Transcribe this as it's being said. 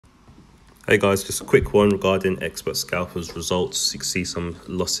Hey guys, just a quick one regarding XPERT Scalper's results. You can see some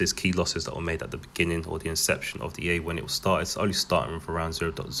losses, key losses that were made at the beginning or the inception of the EA when it was started. It's only starting with around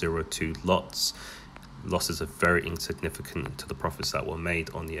 0.02 lots. Losses are very insignificant to the profits that were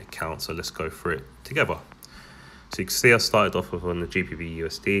made on the account. So let's go through it together. So you can see I started off with on the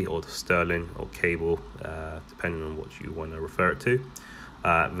GBPUSD or the sterling or cable, depending on what you want to refer it to.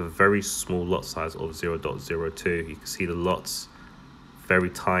 With a very small lot size of 0.02. You can see the lots, very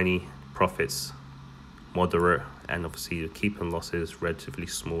tiny, profits moderate, and obviously the keeping losses relatively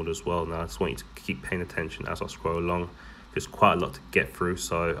small as well. Now I just want you to keep paying attention as I scroll along. There's quite a lot to get through,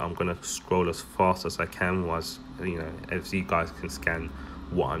 so I'm going to scroll as fast as I can, as you guys can scan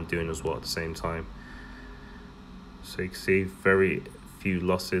what I'm doing as well at the same time. So you can see very few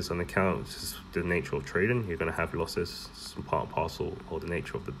losses on the account, which is the nature of trading. You're going to have losses, some part and parcel, or the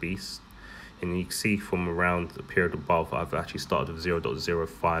nature of the beast. And you can see from around the period above, I've actually started with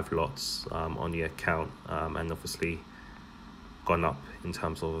 0.05 lots on the account, and obviously gone up in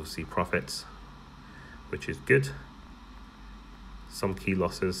terms of obviously profits, which is good. Some key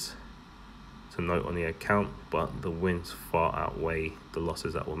losses to note on the account, but the wins far outweigh the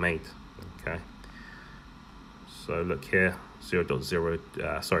losses that were made. Okay, so look here,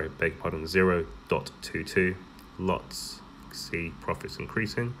 0.22 lots. You can see profits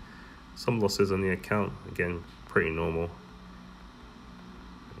increasing. Some losses on the account, again, pretty normal.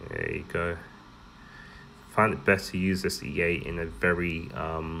 There you go. Find it best to use this EA in a very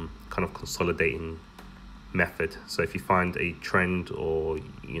kind of consolidating method. So if you find a trend or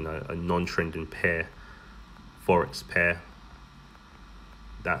a non-trending pair, forex pair,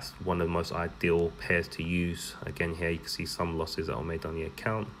 that's one of the most ideal pairs to use. Again, here you can see some losses that were made on the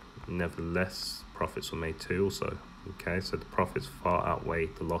account. Nevertheless, profits were made too also. Okay, so the profits far outweigh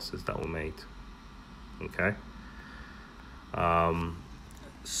the losses that were made. Okay,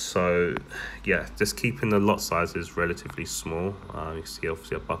 so yeah, just keeping the lot sizes relatively small. You see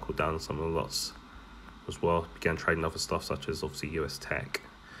obviously I buckled down some of the lots as well. Began trading other stuff such as obviously USTECH,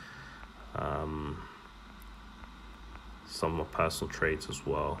 some of my personal trades as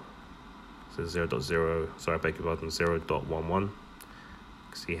well. So 0.11.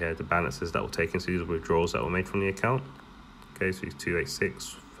 See here the balances that were taken, so these are withdrawals that were made from the account. Okay, so it's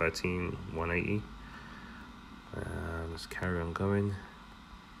 286, 13, 180. Let's carry on going.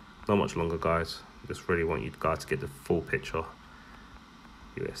 Not much longer, guys. Just really want you guys to get the full picture.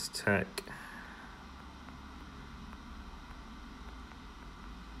 USTECH.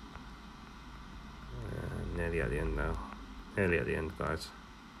 Nearly at the end now. Nearly at the end, guys.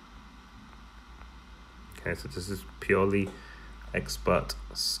 Okay, so this is purely XPERT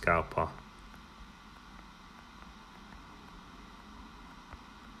Scalper.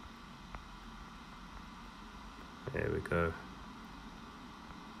 There we go.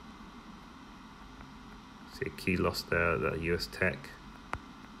 See a key loss there at USTECH.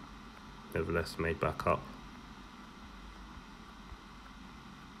 Nevertheless made back up.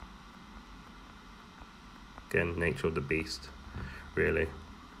 Again, nature of the beast, really.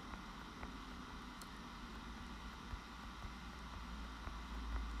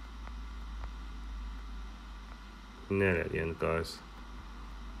 Nearly at the end, guys.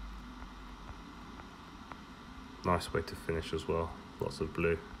 Nice way to finish as well. Lots of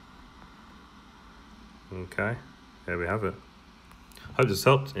blue. Okay, there we have it. Hope this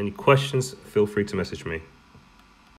helped. Any questions, feel free to message me.